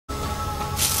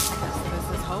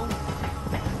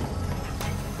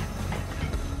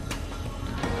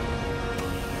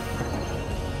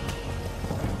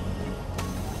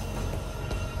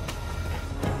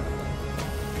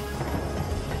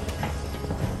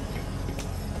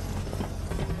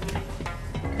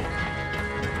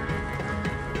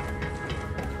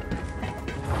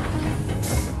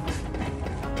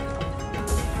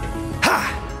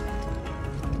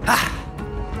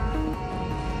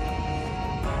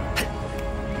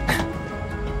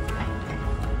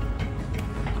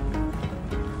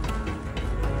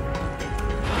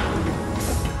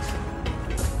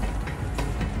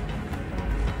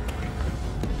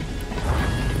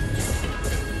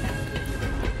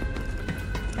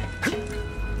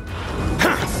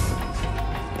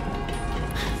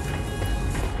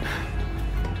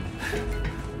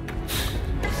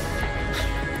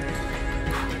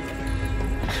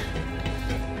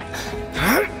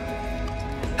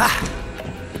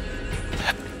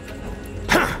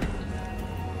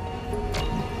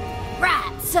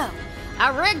Right, so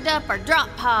I rigged up our drop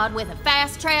pod with a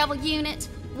fast travel unit.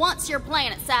 Once you're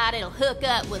planet side, it'll hook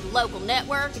up with local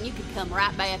network and you can come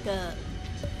right back up.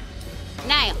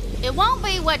 Now, it won't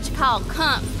be what you call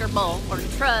comfortable or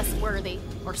trustworthy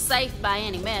or safe by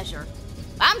any measure.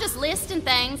 I'm just listing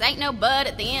things, ain't no but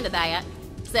at the end of that.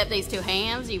 Except these two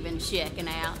hands you've been checking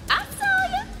out. I saw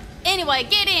you. Anyway,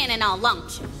 get in and I'll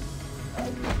launch you.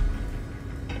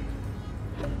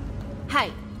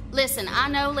 Hey, listen, I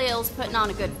know Lil's putting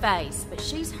on a good face, but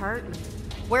she's hurting.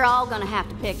 We're all gonna have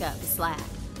to pick up the slack.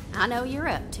 I know you're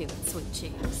up to it, sweet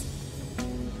cheeks.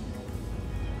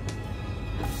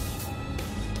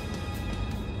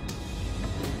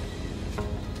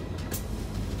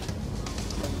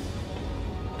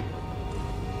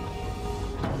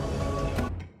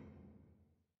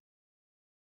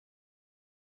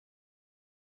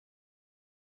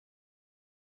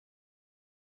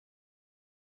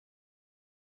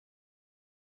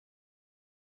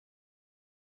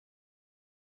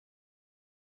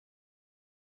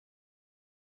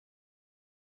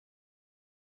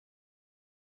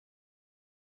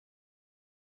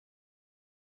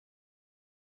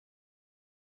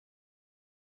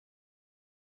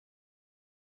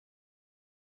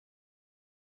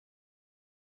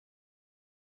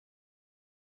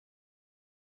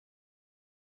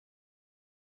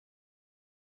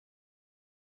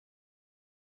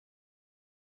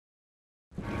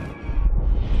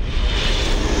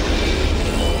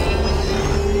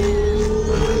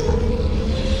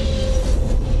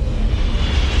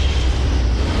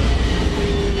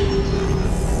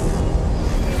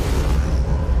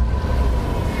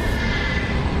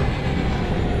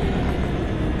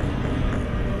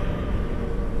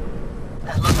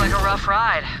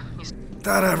 Ride.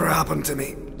 That ever happened to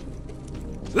me?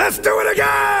 Let's do it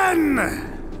again!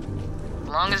 As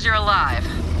long as you're alive.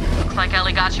 Looks like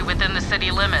Ellie got you within the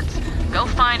city limits. Go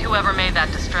find whoever made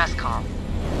that distress call.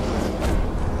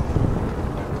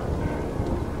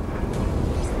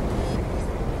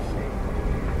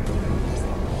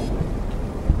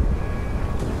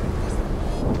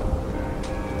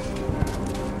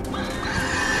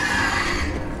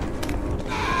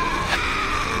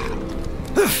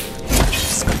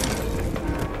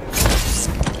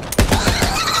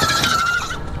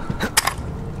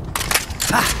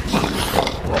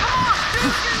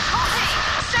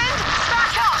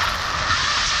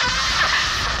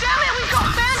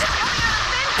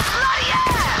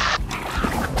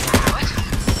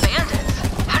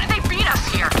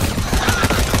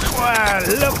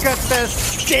 Look at the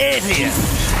Stadia!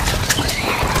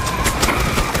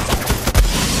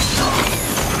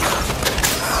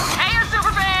 Hey,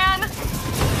 Superman!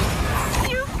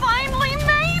 You finally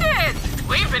made it!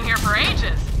 We've been here for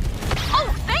ages.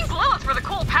 Oh, thanks Lilith for the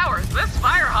cool powers. This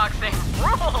Firehawk thing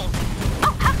rules.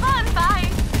 Oh, have fun. Bye.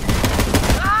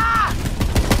 Ah!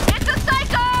 It's a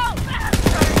psycho!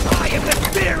 I am the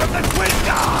spear of the Twin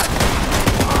God!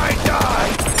 I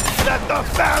die that the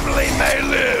family may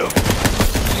live!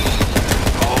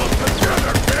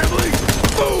 Together, family!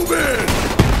 Move in!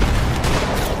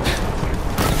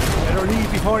 Better leave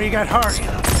before you get hurt.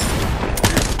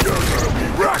 You're gonna be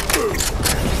rocked!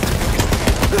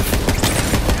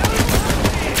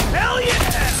 Hell yeah!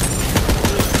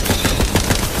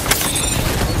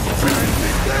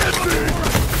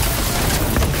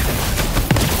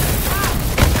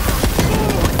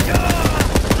 Oh God!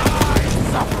 I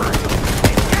suffer!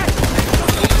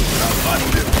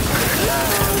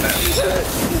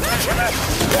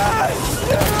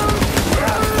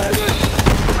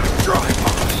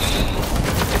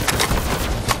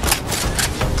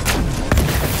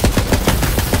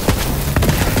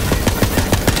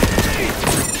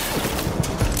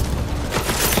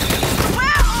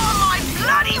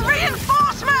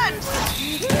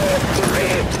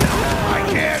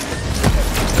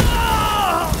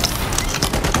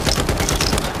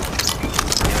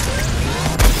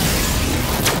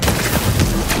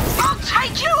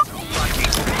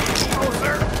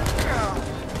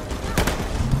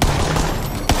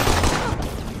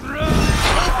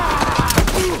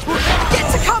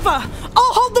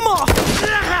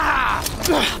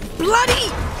 Bloody!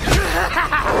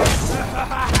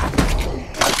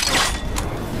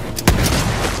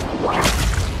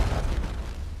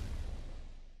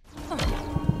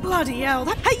 Bloody hell.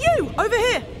 Hey, you! Over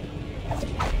here!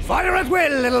 Fire at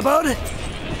will, little bud!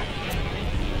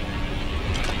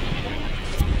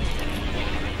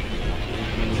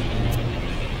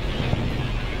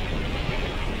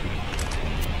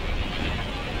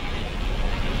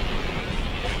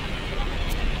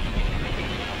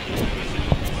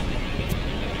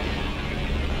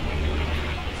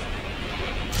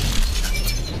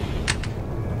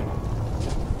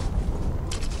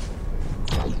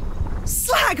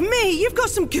 Frag me, you've got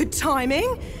some good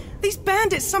timing. These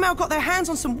bandits somehow got their hands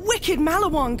on some wicked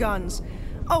Malawan guns.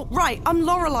 Oh, right, I'm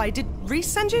Lorelei. Did Reese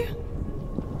send you?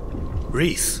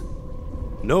 Reese?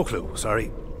 No clue,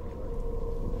 sorry.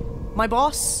 My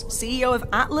boss, CEO of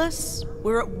Atlas.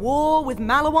 We're at war with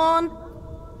Malawan.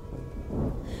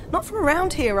 Not from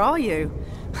around here, are you?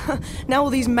 Now all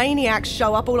these maniacs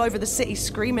show up all over the city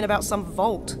screaming about some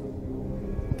vault.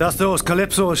 That's those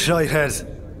Calypso's shitheads.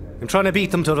 I'm trying to beat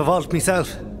them to the vault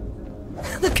myself.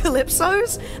 The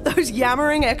Calypsos? Those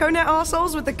yammering EchoNet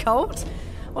arseholes with the cult?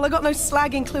 Well, I got no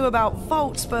slagging clue about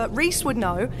vaults, but Reese would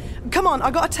know. Come on, I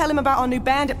gotta tell him about our new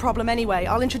bandit problem anyway.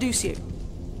 I'll introduce you.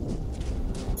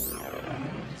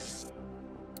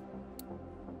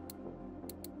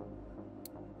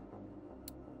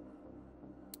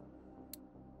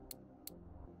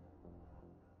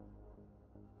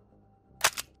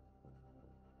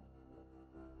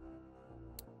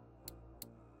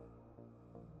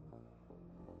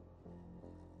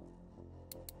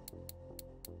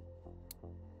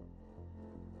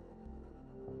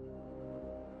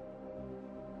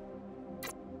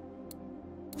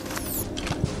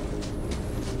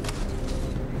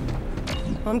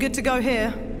 I'm good to go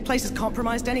here. Place is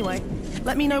compromised anyway.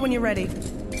 Let me know when you're ready.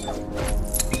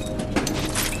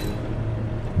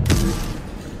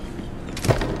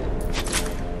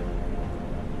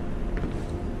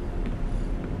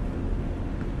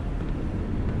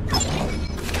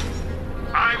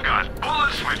 I've got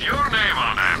bullets with your name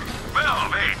on them.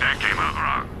 Well, wait, that came out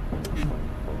wrong.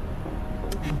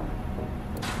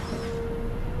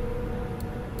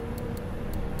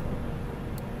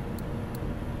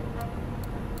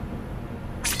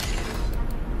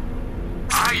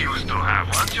 I used to have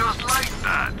one just like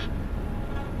that.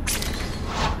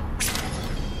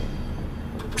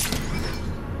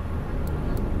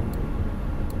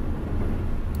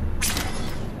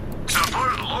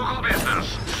 Support local business.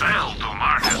 Sell to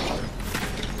market.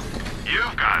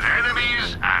 You've got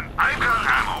enemies and I've got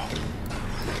ammo.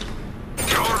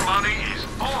 Your money is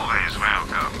always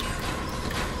welcome.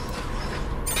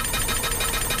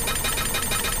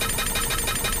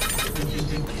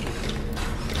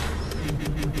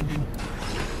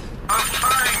 A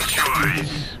fine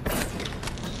choice.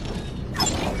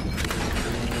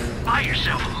 Buy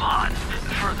yourself a mod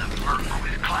for the merc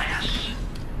with class.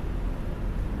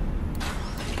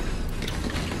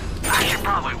 I should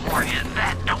probably warn you,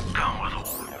 that don't come with a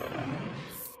warrant.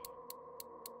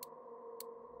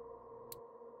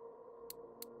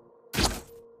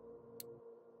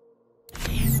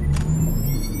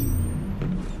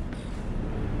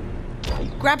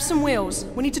 Grab some wheels.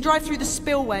 We need to drive through the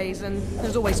spillways, and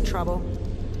there's always trouble.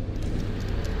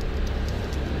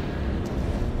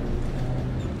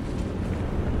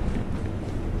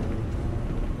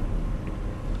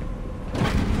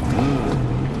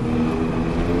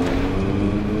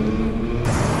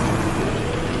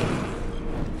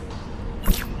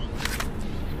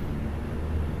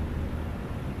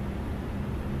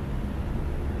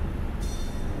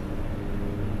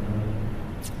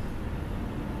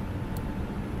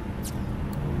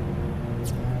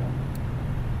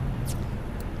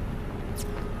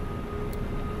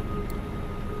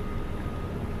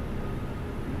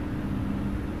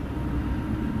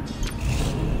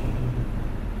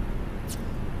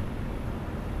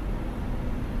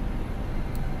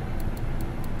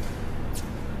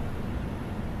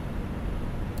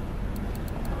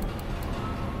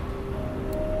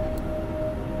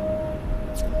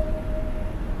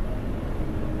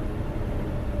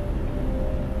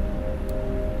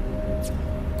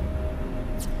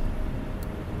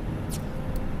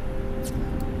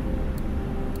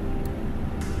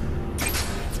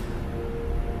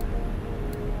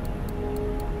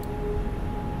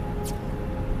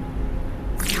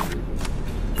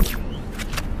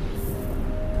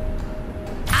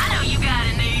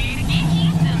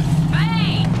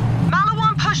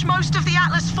 Most of the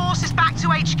Atlas forces back to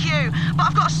HQ, but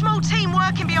I've got a small team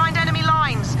working behind enemy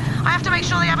lines. I have to make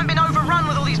sure they haven't been overrun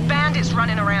with all these bandits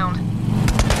running around.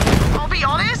 I'll be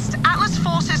honest, Atlas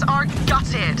forces are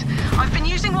gutted. I've been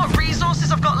using what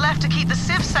resources I've got left to keep the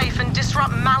Civ safe and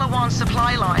disrupt Malawan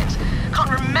supply lines. Can't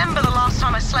remember the last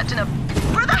time I slept in a...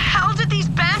 Where the hell did these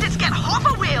bandits get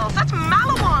hover wheels? That's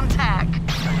Malawan tech.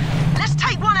 Let's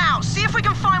take one out, see if we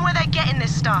can find where they're getting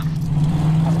this stuff.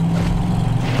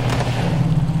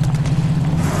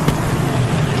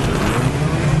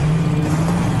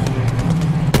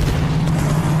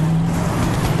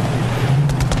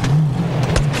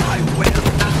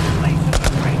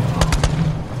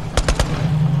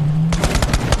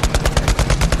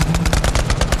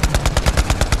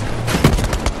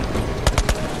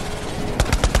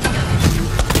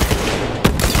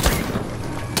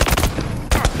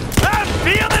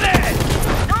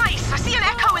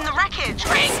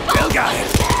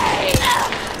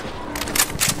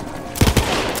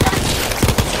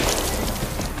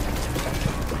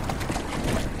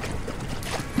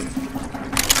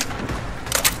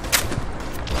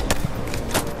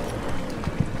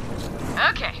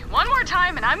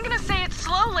 time, and I'm gonna say it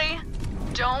slowly.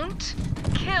 Don't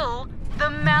kill the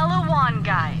Malawan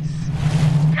guys.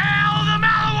 Kill the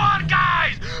Malawan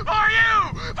guys! For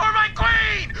you! For my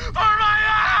queen! For my...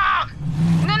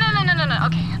 No.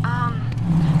 Okay,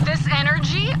 this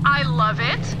energy, I love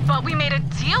it, but we made a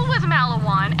deal with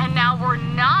Malawan, and now we're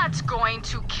not going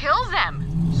to kill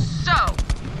them. So,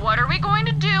 what are we going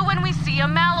to do when we see a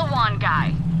Malawan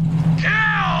guy?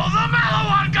 Kill the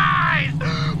Malawan guys!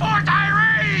 For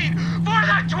Tyrene! For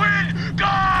the twin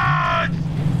gods!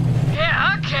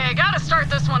 Yeah, okay, gotta start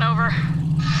this one over.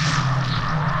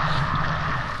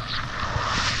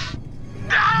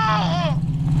 No!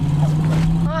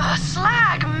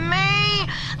 Slag me!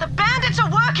 The bandits are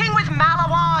working with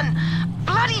Malawan!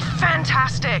 Bloody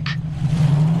fantastic!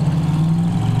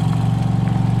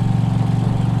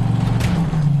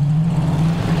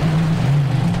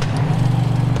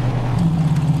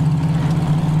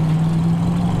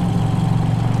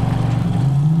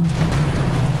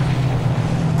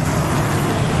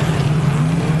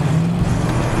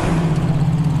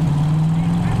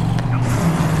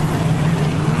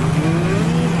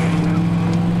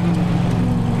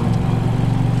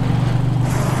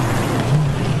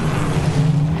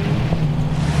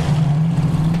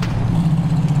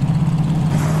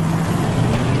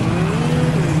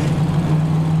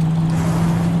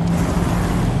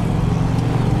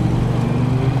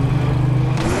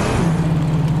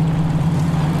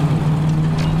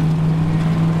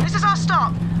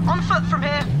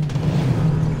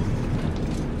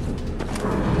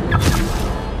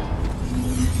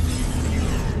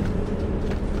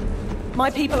 My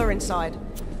people are inside.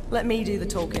 Let me do the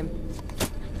talking.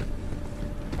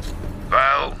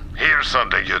 Well, here's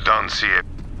something you don't see it.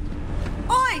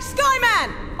 Oi,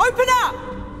 Skyman! Open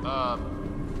up!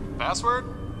 Password?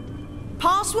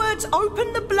 Passwords,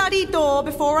 open the bloody door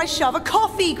before I shove a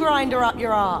coffee grinder up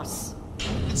your ass.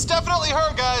 It's definitely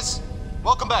her, guys.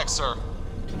 Welcome back, sir.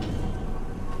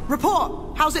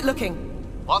 Report. How's it looking?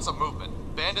 Lots of movement.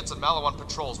 Bandits and Malawan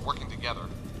patrols working together.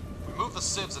 We moved the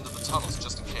civs into the tunnels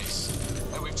just in case.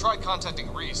 And we've tried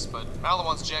contacting Reese, but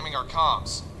Malawan's jamming our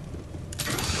comms.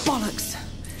 Bollocks.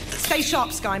 Stay sharp,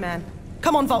 Skyman.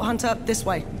 Come on, Vault Hunter, this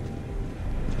way.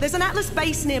 There's an Atlas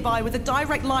base nearby with a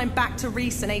direct line back to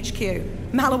Reese and HQ.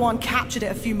 Malawan captured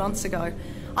it a few months ago.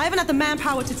 I haven't had the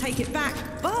manpower to take it back,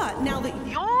 but now that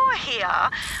you're here,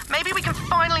 maybe we can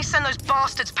finally send those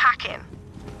bastards packing.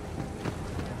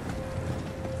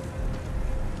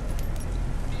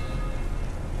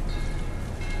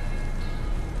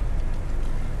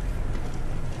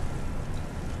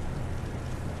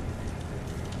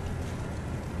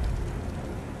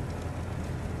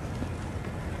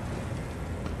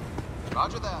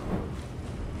 Roger that.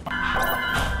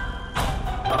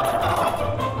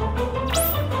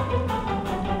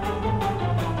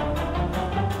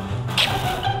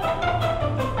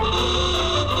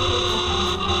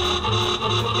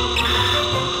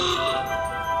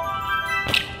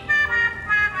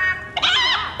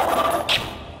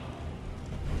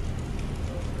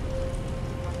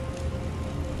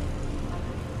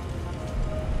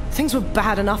 Things were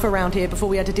bad enough around here before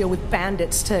we had to deal with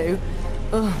bandits too.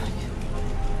 Ugh.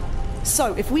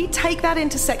 So, if we take that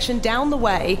intersection down the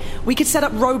way, we could set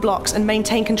up roadblocks and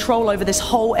maintain control over this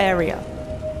whole area.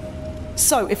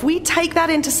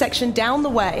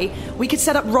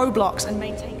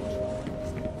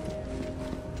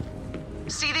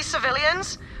 See these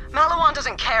civilians? Malawan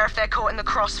doesn't care if they're caught in the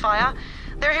crossfire.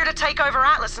 They're here to take over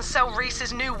Atlas and sell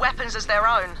Reese's new weapons as their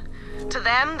own. To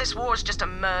them, this war's just a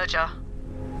merger.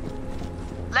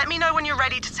 Let me know when you're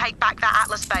ready to take back that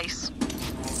Atlas base.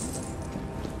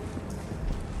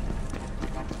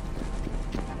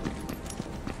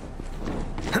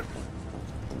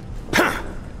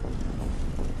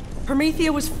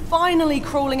 Promethea was finally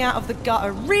crawling out of the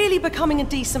gutter, really becoming a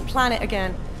decent planet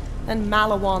again, and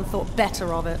Malawan thought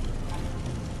better of it.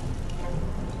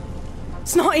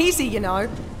 It's not easy, you know,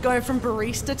 going from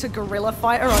barista to guerrilla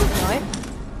fighter overnight.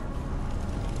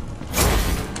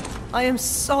 I am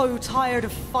so tired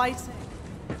of fighting.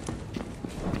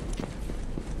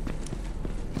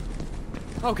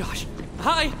 Oh gosh.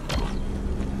 Hi!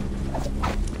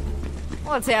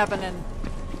 What's happening?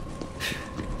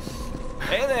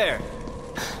 Hey there!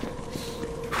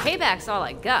 Payback's all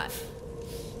I got.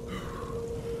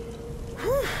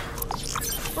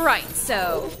 Right,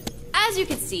 so, as you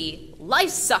can see, life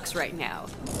sucks right now.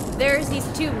 There's these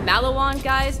two Malawan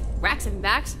guys, Rax and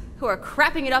Max, who are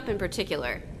crapping it up in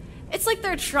particular. It's like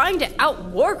they're trying to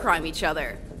out-war crime each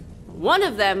other. One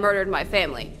of them murdered my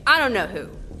family. I don't know who.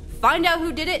 Find out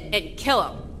who did it and kill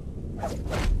him.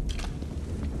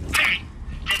 Hey,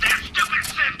 did that stupid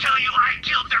Civ tell you I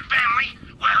killed their family?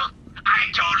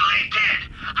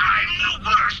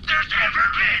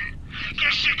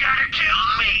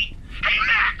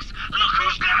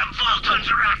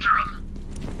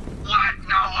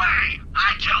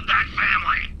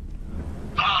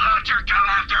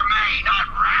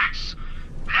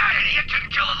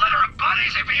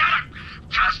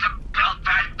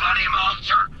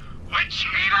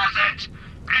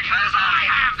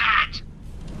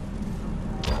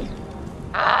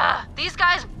 These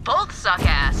guys both suck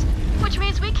ass, which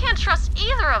means we can't trust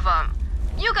either of them.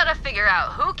 You gotta figure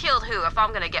out who killed who if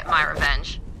I'm gonna get my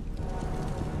revenge.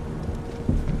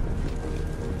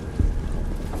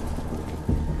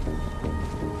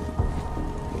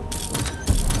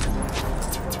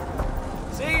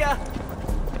 See ya!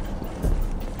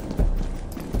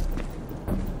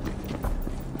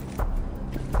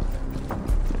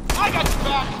 I got you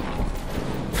back!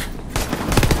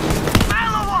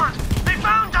 Malawon! They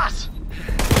found us!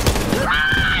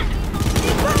 Run!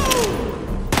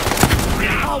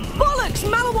 Oh, bollocks!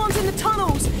 Malawan's in the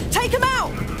tunnels! Take him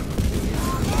out!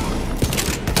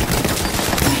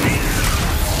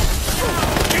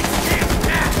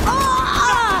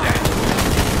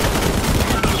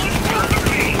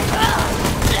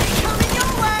 Coming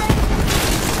your way!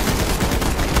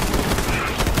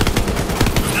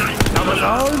 That was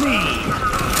all me!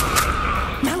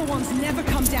 Malawan's never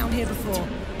come down here before.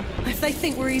 If they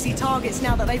think we're easy targets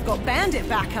now that they've got Bandit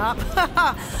back up,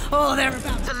 oh, they're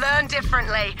about to learn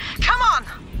differently. Come on!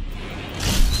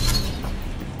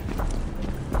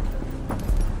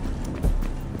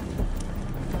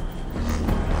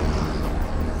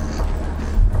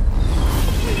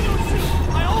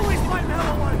 I always find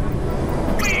Malawon!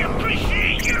 We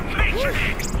appreciate your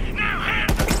patronage! Now hand...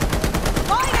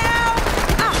 Bye now!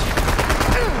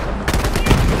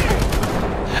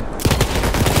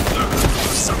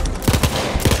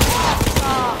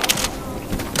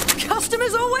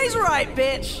 Customer's always right,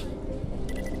 bitch!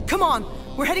 Come on,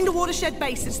 we're heading to Watershed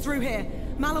Base. It's through here.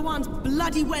 Malawan's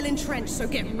bloody well entrenched, so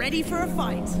get ready for a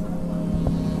fight.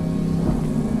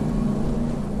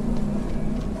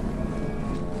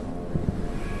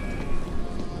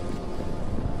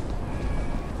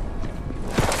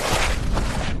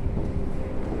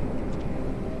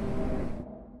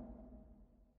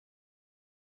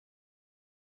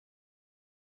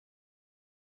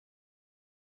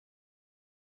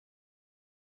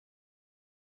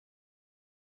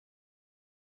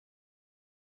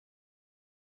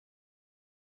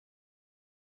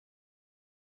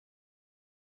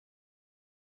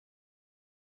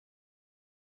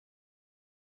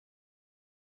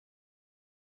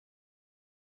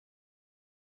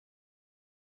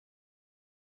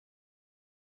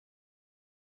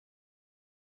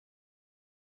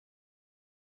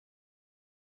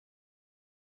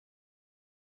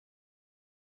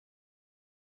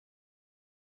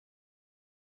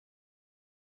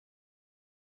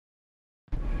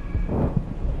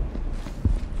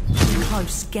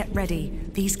 Close, get ready.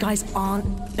 These guys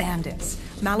aren't bandits.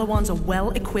 Malawan's a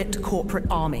well-equipped corporate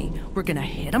army. We're gonna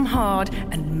hit them hard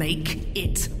and make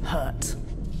it hurt.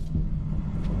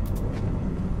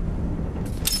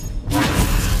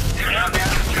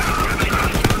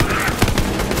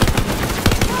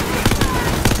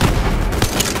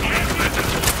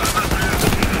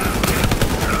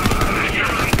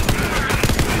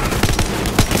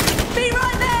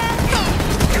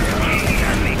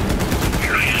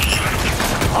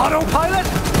 Autopilot?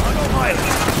 Autopilot!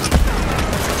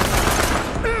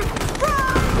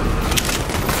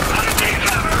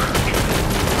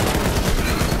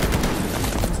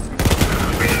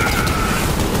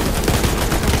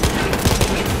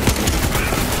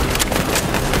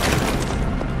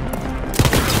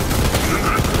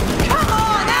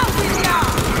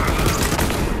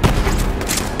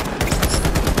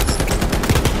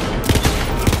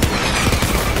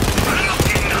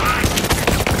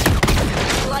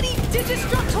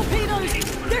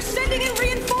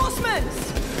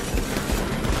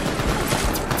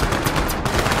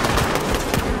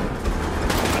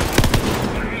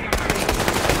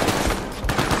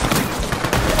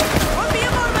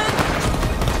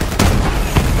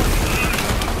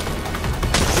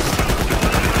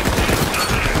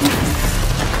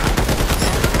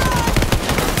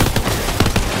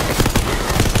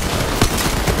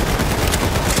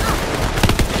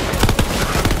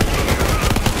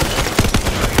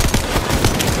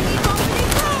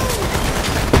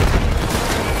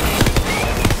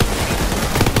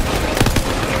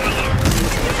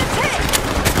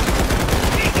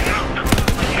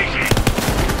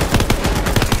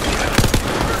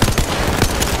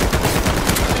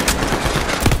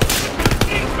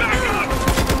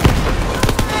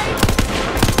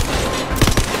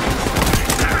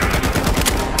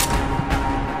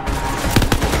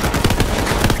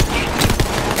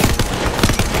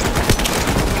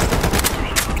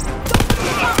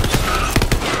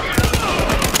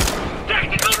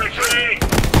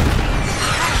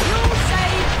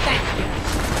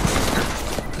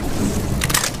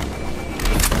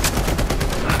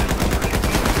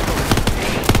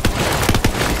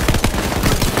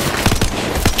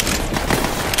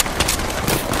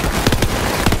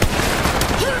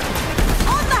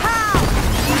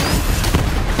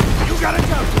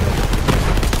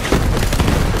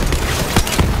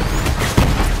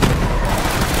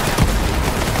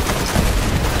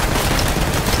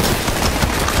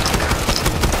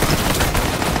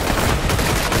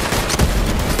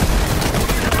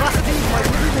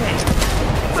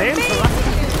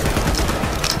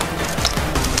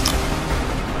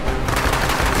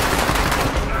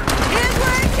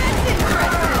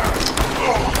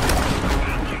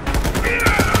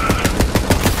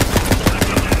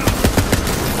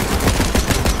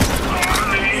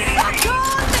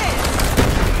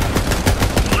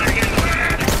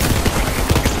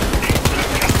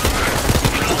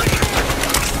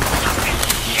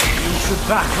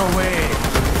 Back away!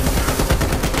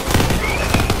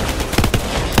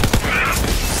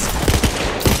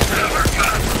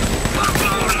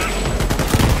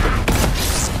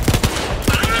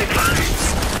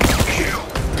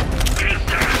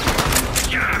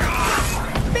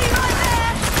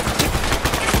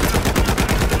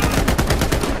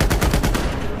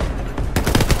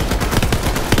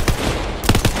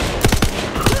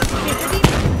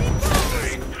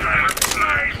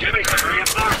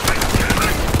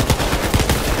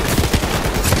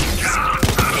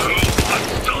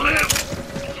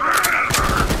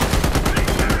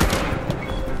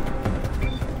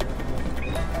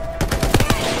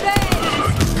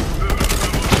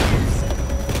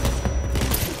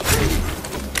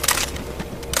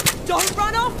 Don't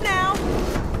run off now!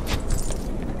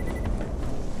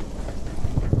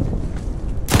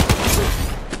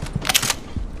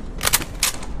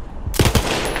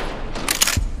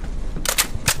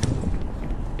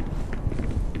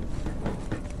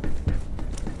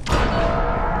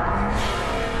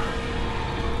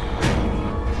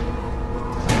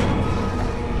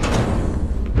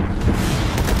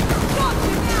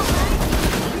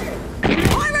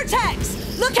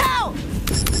 Look out!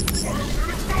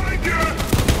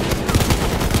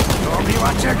 Show me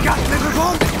what you got, little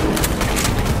bug!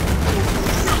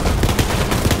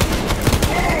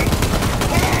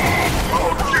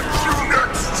 I'll get you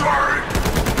next time!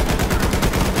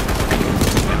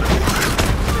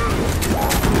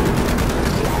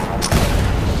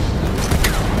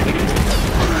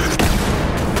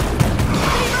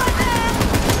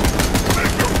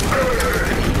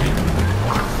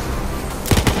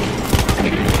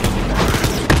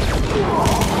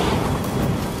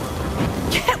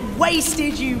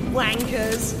 Wasted, you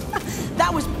wankers!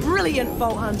 That was brilliant,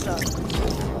 Vault Hunter.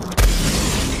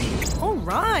 All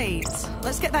right,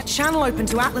 let's get that channel open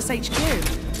to Atlas HQ.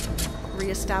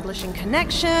 Re-establishing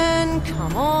connection,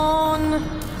 come on.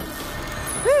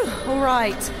 Whew, all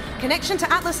right, connection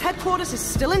to Atlas headquarters is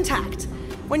still intact.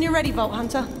 When you're ready, Vault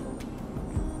Hunter.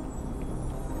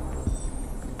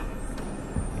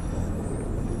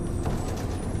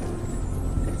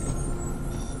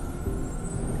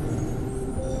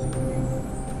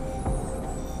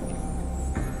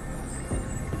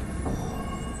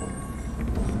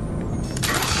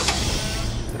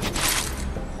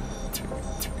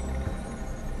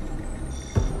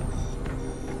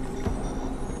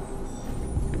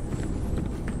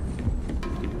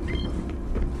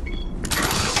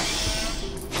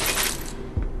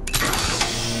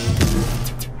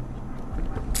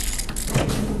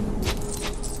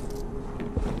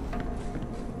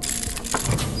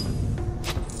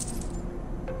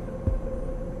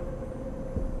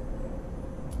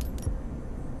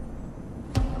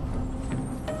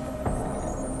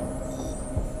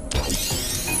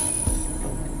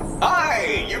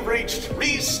 Hi, you've reached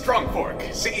Reese Strongfork,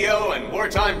 CEO and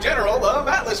wartime general of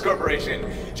Atlas Corporation.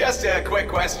 Just a quick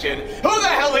question. Who the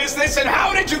hell is this and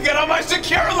how did you get on my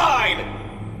secure line?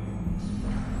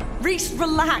 Reese,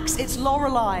 relax. It's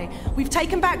Lorelei. We've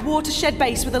taken back Watershed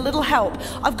Base with a little help.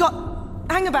 I've got...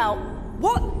 Hang about.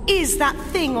 What is that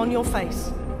thing on your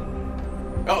face?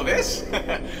 Oh, this?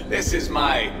 This is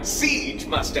my siege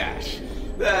mustache.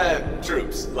 The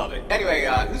troops love it. Anyway,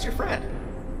 who's your friend?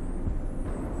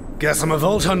 Guess I'm a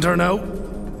Vault Hunter now,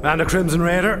 and a Crimson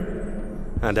Raider,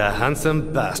 and a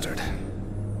handsome bastard.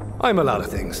 I'm a lot of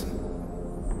things.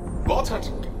 Vault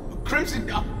Hunter? Crimson?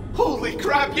 Holy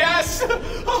crap, yes!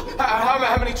 Oh,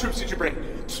 how many troops did you bring?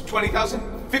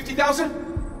 20,000? 50,000?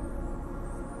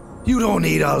 You don't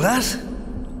need all that.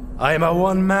 I'm a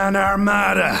one-man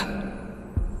armada.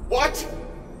 What?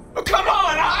 Oh, come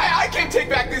on! I can't take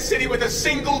back this city with a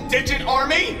single-digit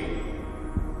army!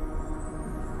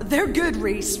 They're good,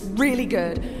 Reese. Really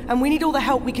good. And we need all the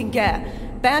help we can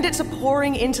get. Bandits are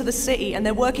pouring into the city, and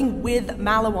they're working with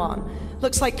Malawan.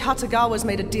 Looks like Katagawa's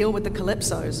made a deal with the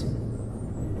Calypsos.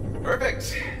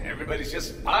 Perfect. Everybody's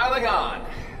just piling on.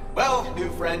 Well, new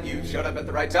friend, you showed up at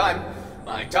the right time.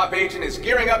 My top agent is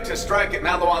gearing up to strike at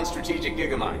Malawan's strategic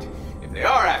gigamind. If they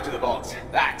are after the vaults,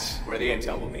 that's where the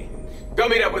intel will be. Go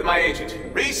meet up with my agent.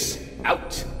 Reese,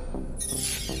 out.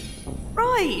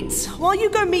 Right. While you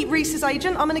go meet Reese's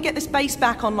agent, I'm gonna get this base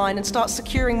back online and start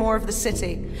securing more of the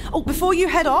city. Oh, before you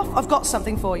head off, I've got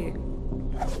something for you.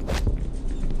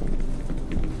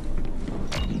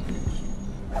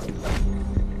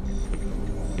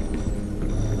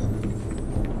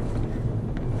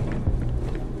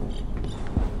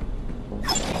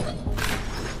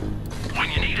 When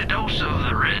you need a dose of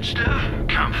the red stuff,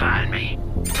 come find me.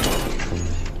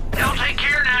 Y'all take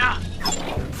care now.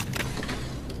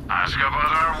 Ask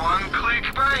about our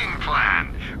one-click buying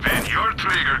plan. Then your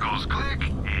Trigger goes click,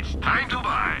 it's time to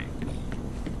buy.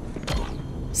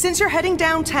 Since you're heading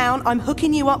downtown, I'm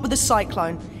hooking you up with a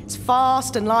cyclone. It's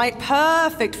fast and light,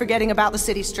 perfect for getting about the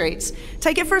city streets.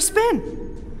 Take it for a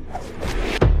spin.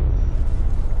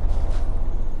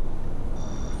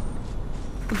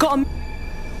 I've got a...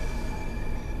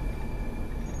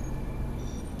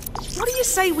 What do you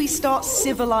say we start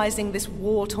civilizing this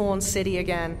war-torn city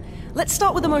again? Let's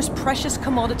start with the most precious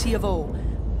commodity of all,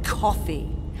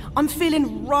 coffee. I'm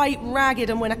feeling right ragged,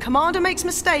 and when a commander makes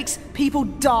mistakes, people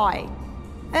die.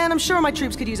 And I'm sure my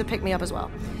troops could use a pick-me-up as well.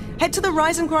 Head to the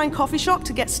Rise and Grind coffee shop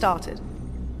to get started.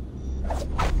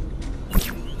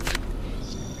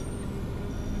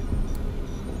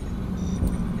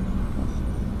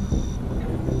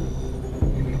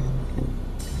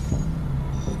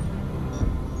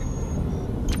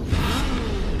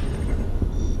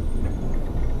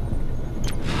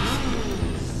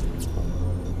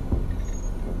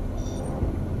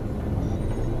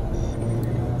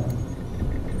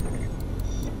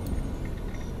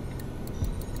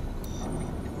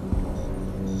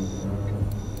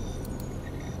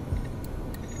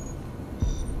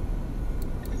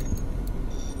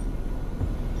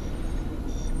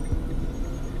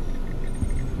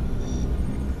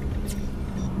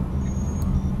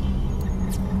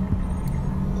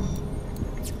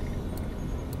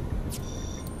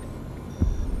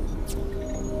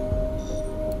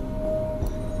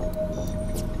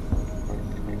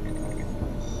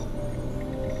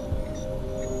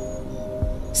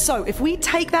 So, if we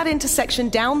take that intersection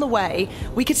down the way,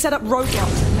 we could set up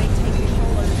roadblocks and maintain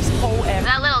control over this whole area.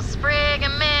 That little sprig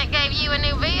of mint gave you a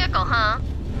new vehicle, huh?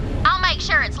 I'll make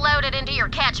sure it's loaded into your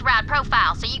catch-ride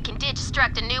profile so you can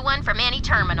destruct a new one from any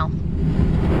terminal.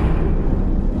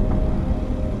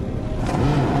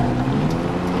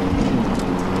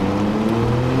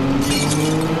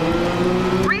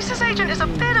 Reese's agent is a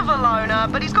bit of a loner,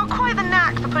 but he's got quite the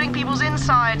knack for putting people's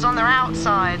insides on their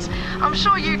outsides. I'm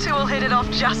sure you two will hit it off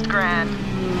just grand.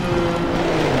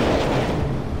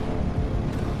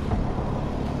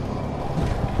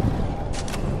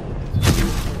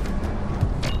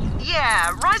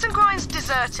 Yeah, Rise and Grind's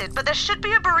deserted, but there should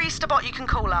be a barista bot you can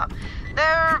call up.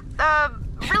 They're,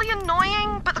 really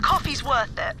annoying, but the coffee's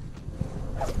worth it.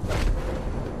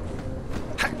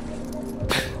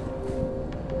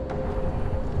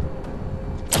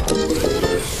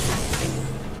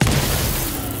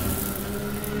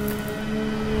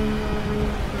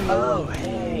 Oh,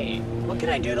 hey. What can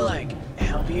I do to, like,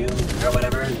 help you or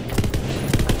whatever?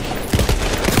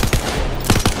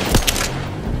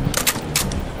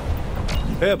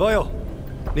 Hey, Boyle.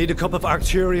 Need a cup of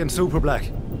Arcturian Super Black.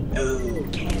 Ooh,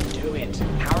 can't do it.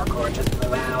 Power cord just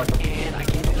blew out, and I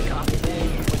can't do the coffee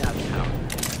thing without the power.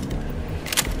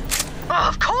 Oh,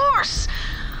 of course!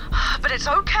 But it's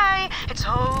okay. It's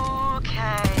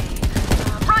okay.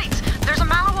 Right, there's a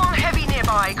Malawan heavy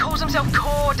nearby. Calls himself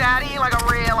Core Daddy like a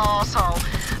real asshole.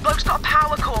 Bloke's got a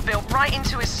power core built right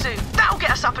into his suit. That'll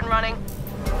get us up and running.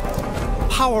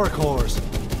 Power cores.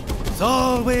 It's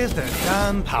always the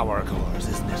damn power cores,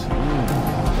 isn't it?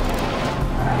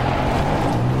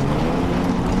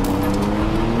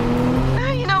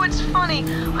 You know, it's funny.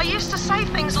 I used to say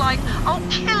things like, I'll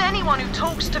kill anyone who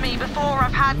talks to me before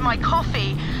I've had my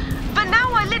coffee. But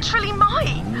now I literally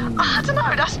might. I don't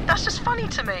know, that's just funny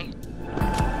to me.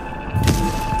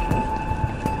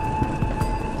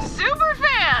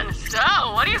 Superfan!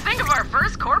 So, what do you think of our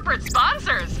first corporate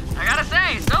sponsors? I gotta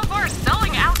say, so far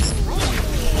selling out rules.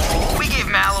 We gave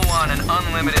Malawan an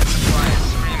unlimited supply of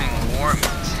screaming war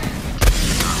meat.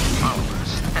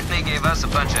 Followers. And they gave us a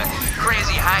bunch of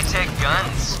crazy high-tech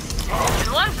guns.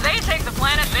 And once they take the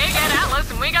planet, they get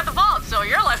Atlas and we got the vault, so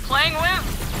you're left playing with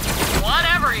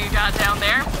whatever you got down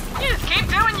there. You just keep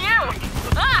doing you.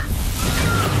 Ah!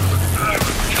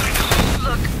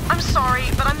 Look, I'm sorry,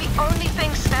 but I'm the only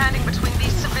thing standing between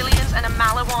these civilians and a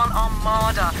Malawan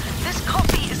armada. This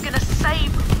coffee is gonna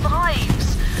save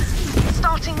lives.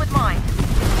 Starting with mine.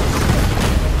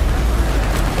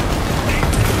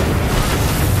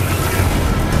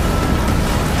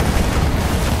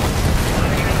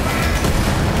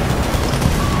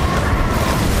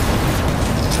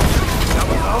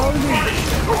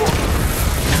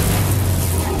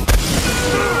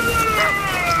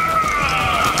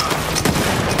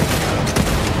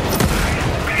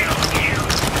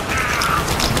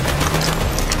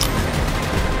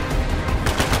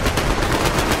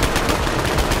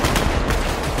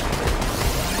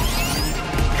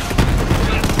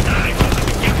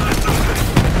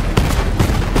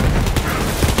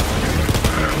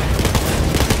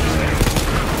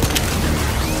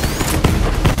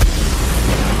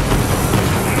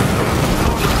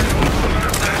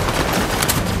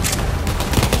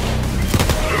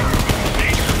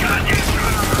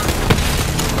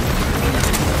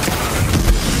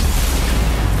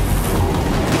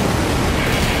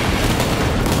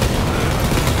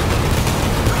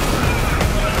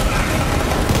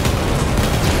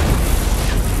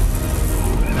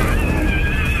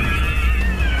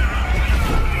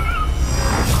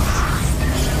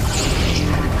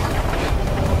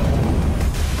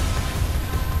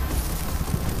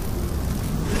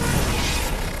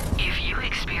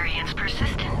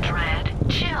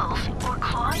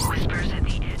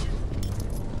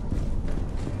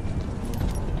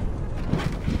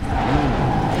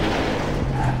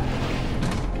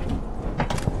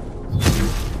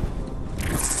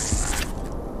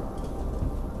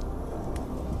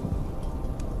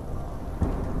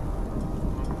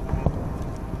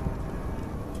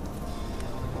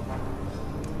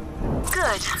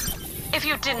 Good. If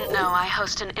you didn't know, I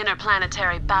host an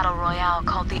interplanetary battle royale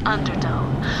called the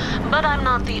Underdome. But I'm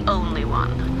not the only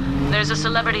one. There's a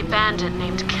celebrity bandit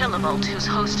named Kilovolt who's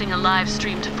hosting a live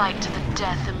streamed fight to the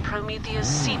death in Promethea's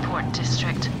Seaport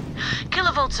district.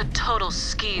 Kilovolt's a total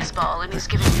skis-ball, and he's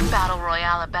giving battle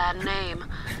royale a bad name.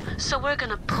 So we're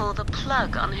gonna pull the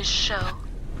plug on his show.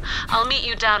 I'll meet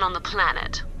you down on the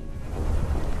planet.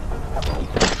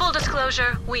 Full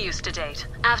disclosure, we used to date.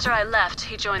 After I left,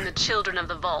 he joined the Children of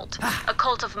the Vault. A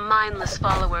cult of mindless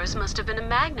followers must have been a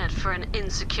magnet for an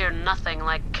insecure nothing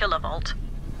like Kilovolt.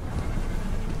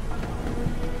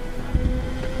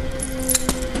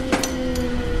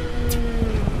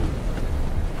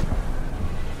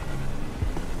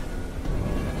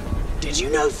 Did you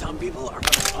know some people are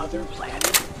from other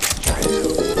planets?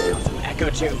 True. Got some Echo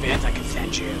 2 vids I can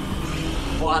send you.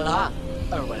 Voila.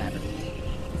 Or whatever.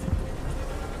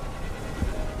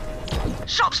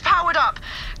 Shop's powered up.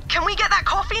 Can we get that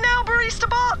coffee now, Barista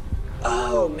Bot?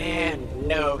 Oh man,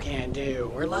 no can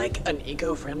do. We're like an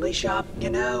eco-friendly shop, you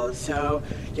know, so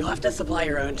you'll have to supply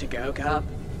your own to-go cup.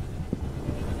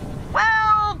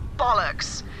 Well,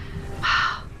 bollocks.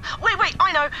 Wait,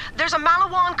 I know. There's a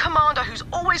Malawan commander who's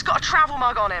always got a travel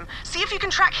mug on him. See if you can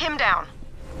track him down.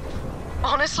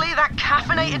 Honestly, that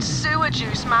caffeinated sewer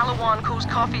juice Malawan calls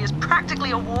coffee is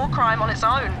practically a war crime on its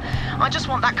own. I just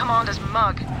want that commander's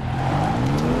mug.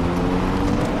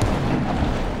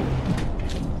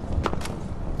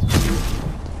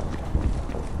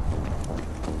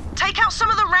 Take out some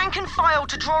of the rank and file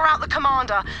to draw out the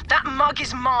commander. That mug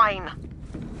is mine.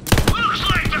 Looks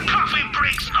like the coffee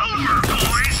break's over,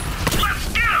 boys!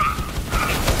 Let's get him!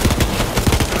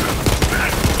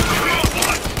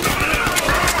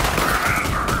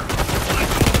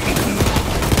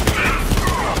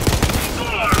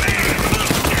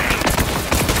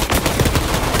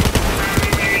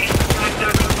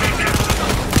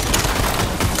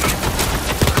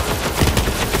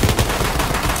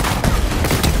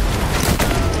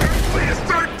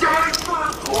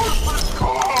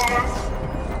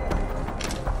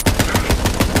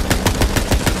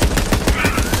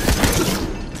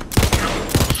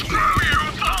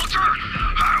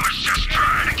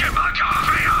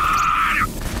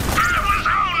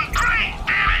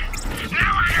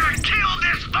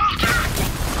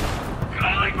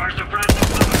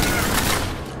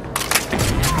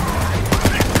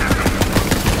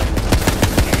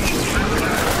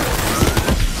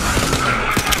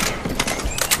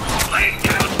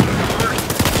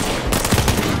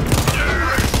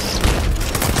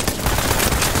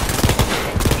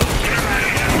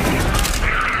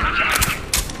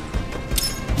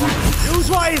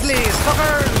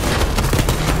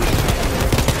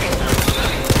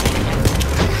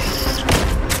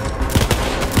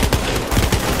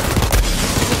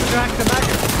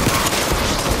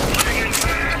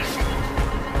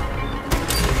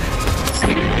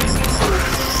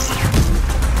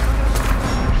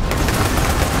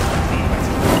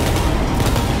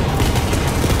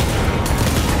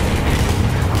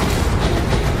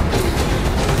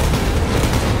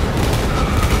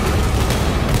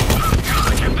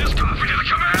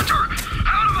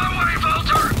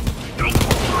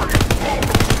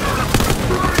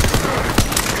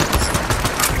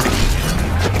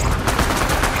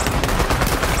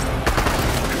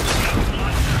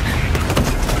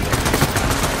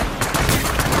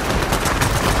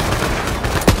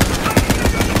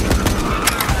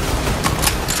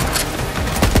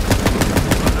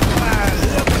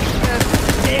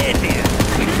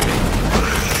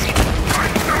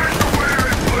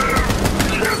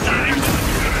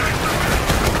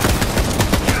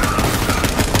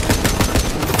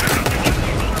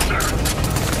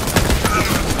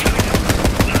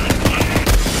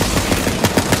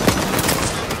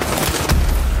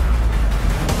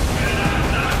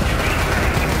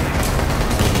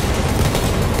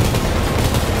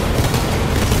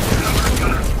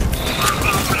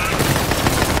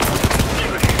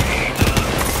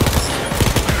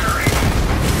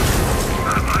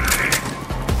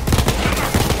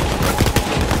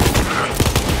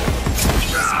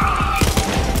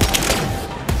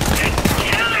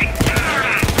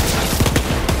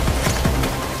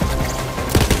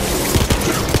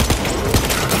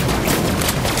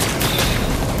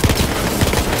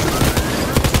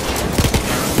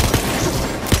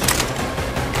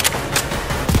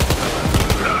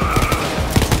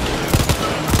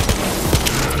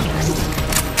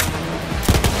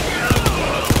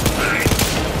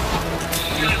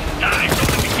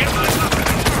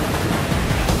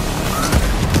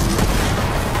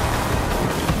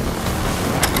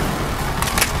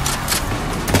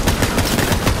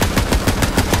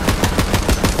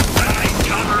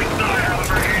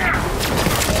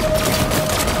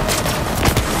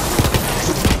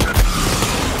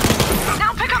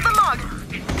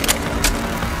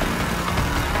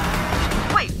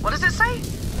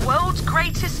 world's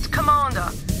greatest commander.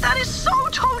 That is so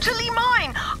totally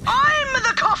mine. I'm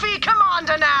the coffee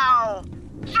commander now.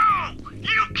 So,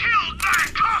 you killed my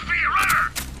coffee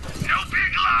runner. No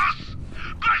big loss,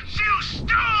 but you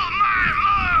stole my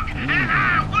mug, and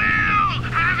I will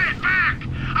have it back.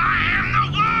 I am the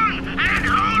one and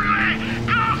only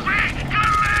coffee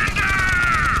commander.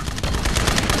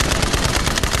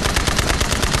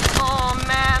 Oh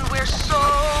man, we're so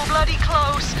bloody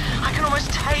close. I can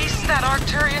almost taste that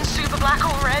Arcturian super black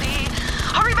already.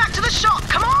 Hurry back to the shop,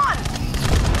 come on!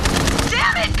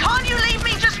 Damn it, can't you leave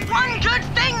me just one good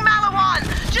thing, Malawan?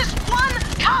 Just one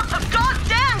cup of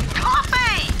goddamn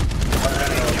coffee!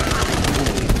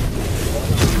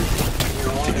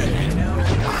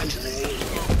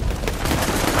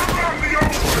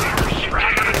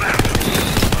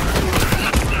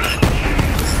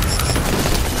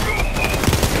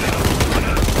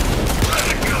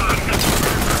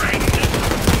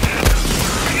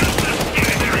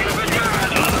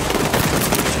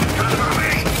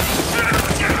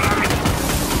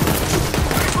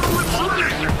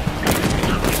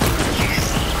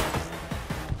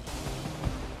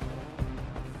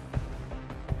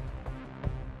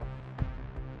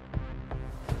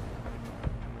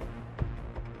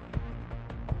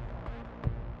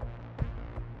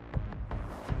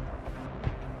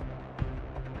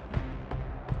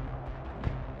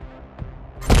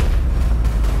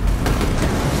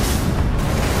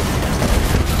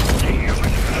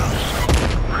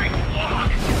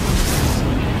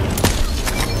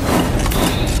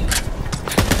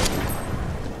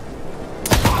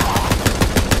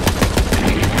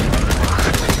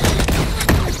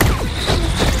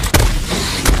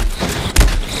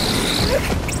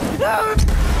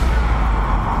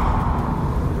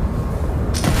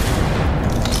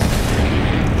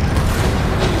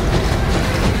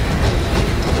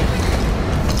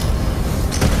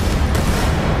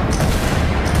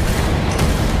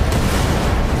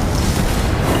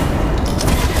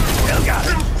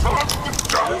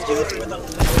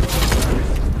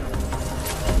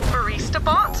 Barista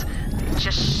bot,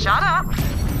 just shut up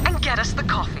and get us the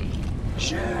coffee.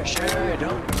 Sure.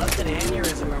 Don't bust an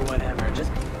aneurysm or whatever.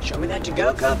 Just show me that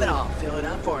to-go cup and I'll fill it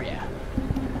up for you.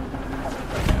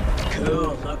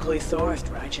 Cool, locally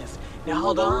sourced, righteous. Now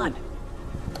hold on.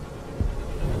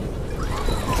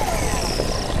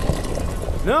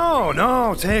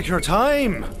 No, take your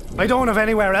time. I don't have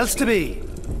anywhere else to be.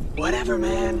 Whatever,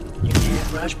 man. You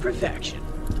can't rush perfection.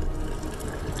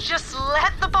 Just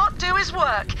let the bot do his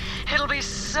work. It'll be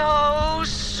so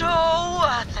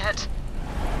worth it.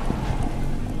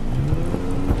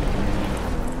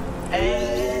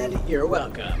 And you're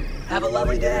welcome. Have a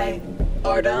lovely day.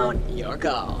 Or don't, your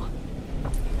call.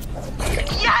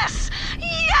 Yes!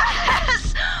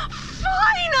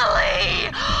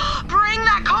 Finally! Bring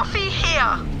that coffee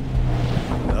here.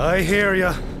 I hear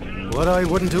ya. What I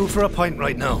wouldn't do for a pint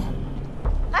right now.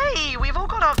 Hey, we've all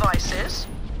got our vices.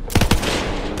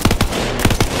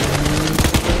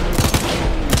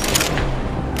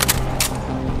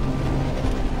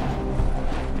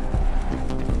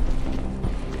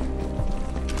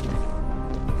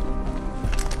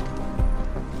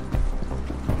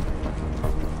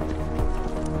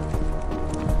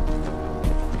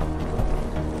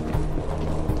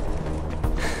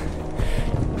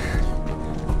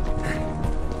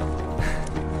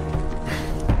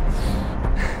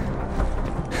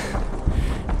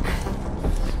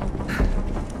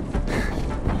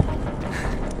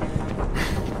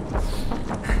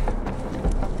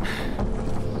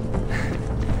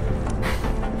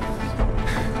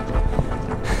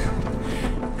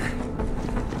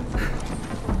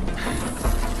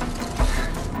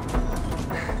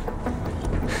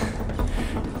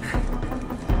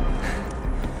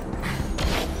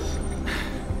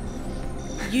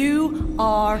 You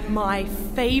are my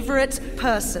favorite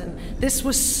person. This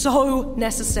was so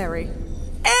necessary.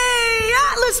 Hey,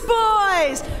 Atlas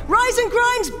boys! Rise and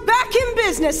Grind's back in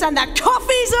business and the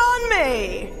coffee's on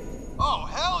me! Oh,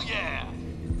 hell yeah!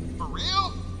 For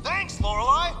real? Thanks,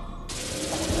 Lorelei!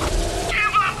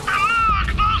 Give up the log,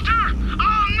 Bolter!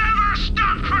 I'll never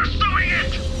stop pursuing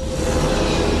it!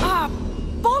 Ah,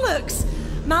 bollocks!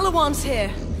 Malawan's here.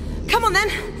 Come on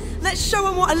then, let's show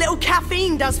him what a little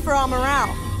caffeine does for our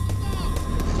morale.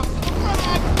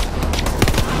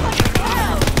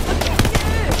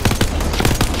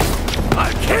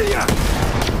 I'll kill ya!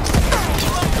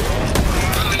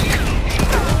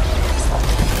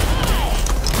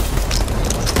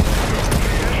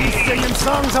 He's singing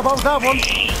songs about that one.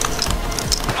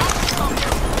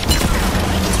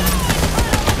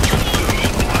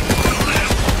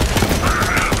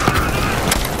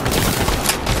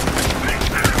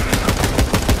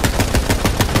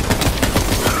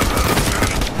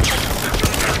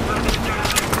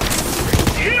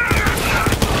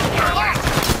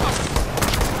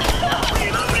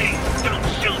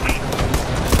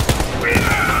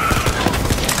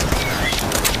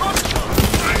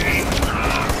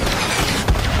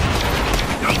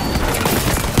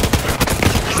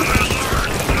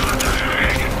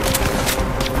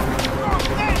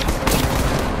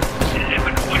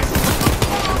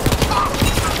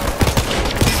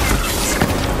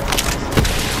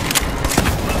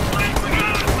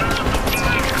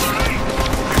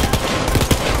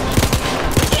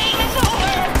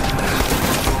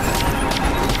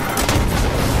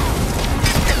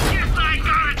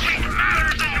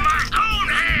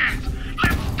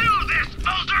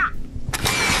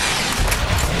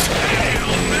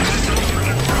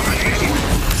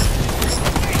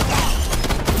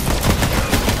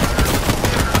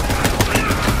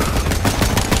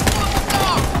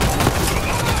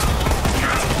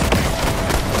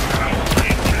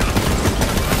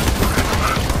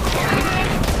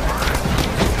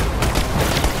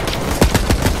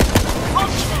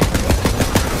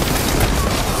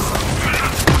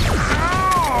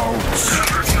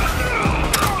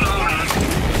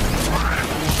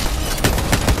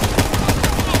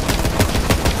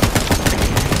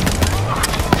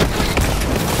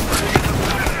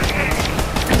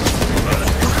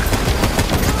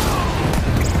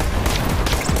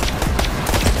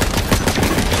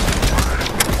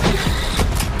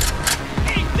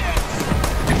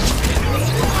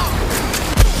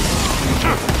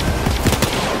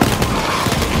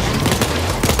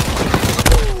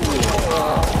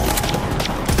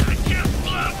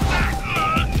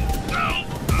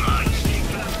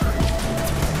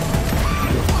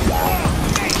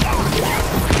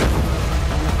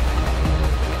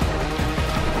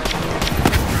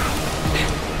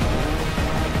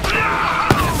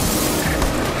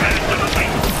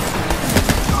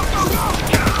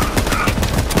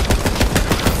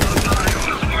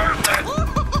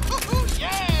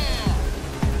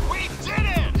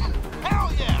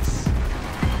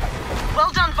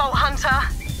 Vault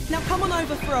Hunter. Now come on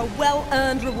over for a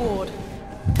well-earned reward.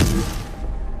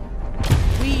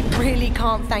 We really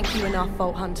can't thank you enough,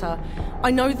 Vault Hunter.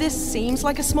 I know this seems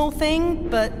like a small thing,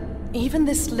 but even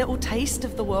this little taste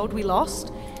of the world we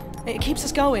lost, it keeps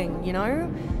us going, you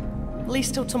know? At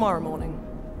least till tomorrow morning.